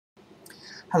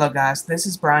Hello guys, this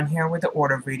is Brian here with the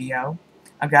order video.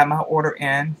 I got my order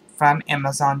in from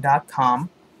Amazon.com.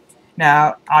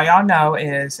 Now, all y'all know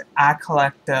is I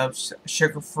collect those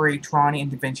sugar-free Torani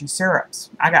and Da Vinci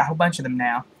syrups. I got a whole bunch of them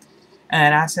now.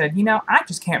 And I said, I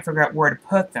just can't figure out where to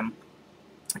put them.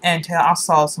 Until I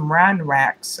saw some wine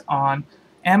racks on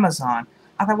Amazon.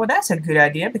 I thought, well, that's a good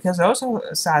idea because those are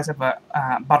the size of a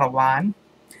bottle of wine.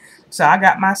 So I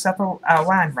got myself a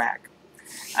wine rack.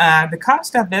 The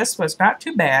cost of this was not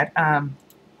too bad.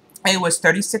 It was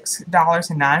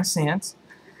 $36.09.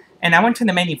 And I went to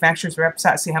the manufacturer's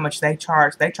website to see how much they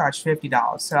charge. They charged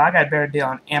 $50. So I got a better deal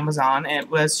on Amazon. It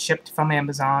was shipped from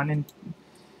Amazon.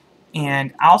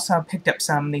 And I also picked up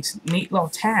some of these neat little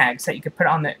tags that you could put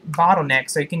on the bottleneck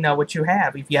so you can know what you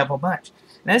have if you have a bunch.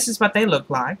 And this is what they look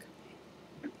like.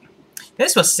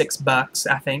 This was $6,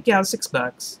 I think. Yeah, it was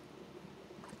 $6.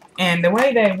 And the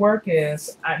way they work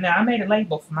is, now I made a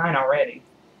label for mine already.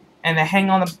 And they hang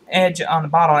on the edge on the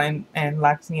bottle, and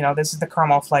like, this is the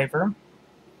caramel flavor.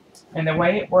 And the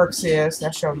way it works is,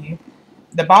 I'll show you,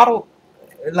 the bottle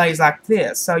lays like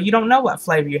this. So you don't know what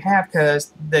flavor you have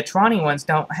because the Torani ones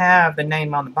don't have the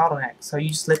name on the bottleneck. So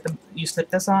you slip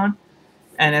this on,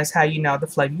 and that's how you know the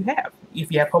flavor you have, if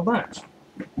you have a whole bunch.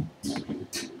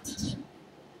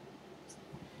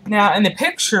 Now, in the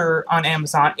picture on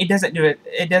Amazon, it doesn't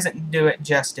do it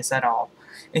justice at all.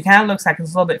 It kind of looks like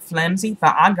it's a little bit flimsy,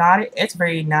 but I got it. It's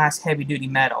very nice, heavy-duty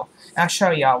metal. I'll show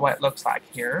y'all what it looks like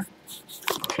here.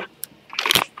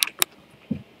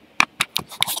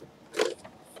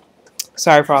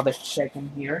 Sorry for all the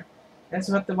shaking here. That's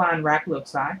what the wine rack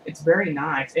looks like. It's very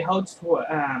nice. It holds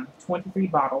 23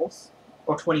 bottles,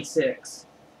 or 26.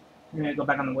 I'm going to go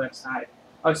back on the website.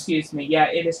 Oh, excuse me. Yeah,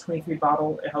 it is 23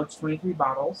 bottles. It holds 23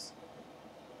 bottles.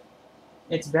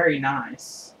 It's very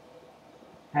nice.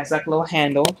 Has like a little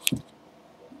handle.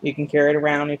 You can carry it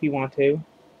around if you want to.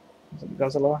 It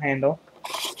goes a little handle.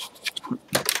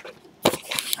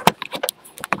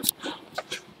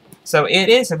 So it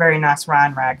is a very nice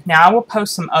wine rack. Now I will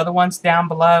post some other ones down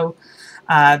below.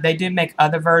 They do make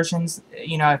other versions.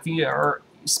 If you are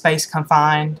space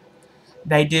confined,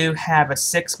 they do have a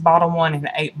 6-bottle one and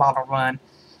an 8-bottle one.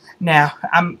 Now,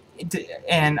 on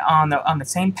the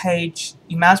same page,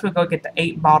 you might as well go get the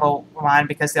 8-bottle wine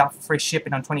because they offer free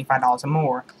shipping on $25 or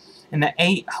more. And the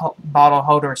 8-bottle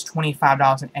holder is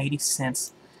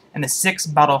 $25.80, and the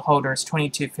 6-bottle holder is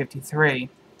 $22.53.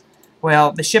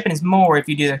 Well, the shipping is more if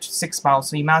you do the 6 bottles,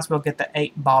 so you might as well get the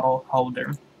 8-bottle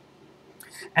holder.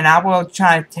 And I will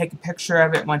try to take a picture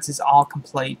of it once it's all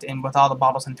complete and with all the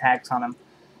bottles and tags on them.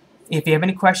 If you have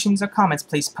any questions or comments,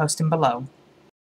 please post them below.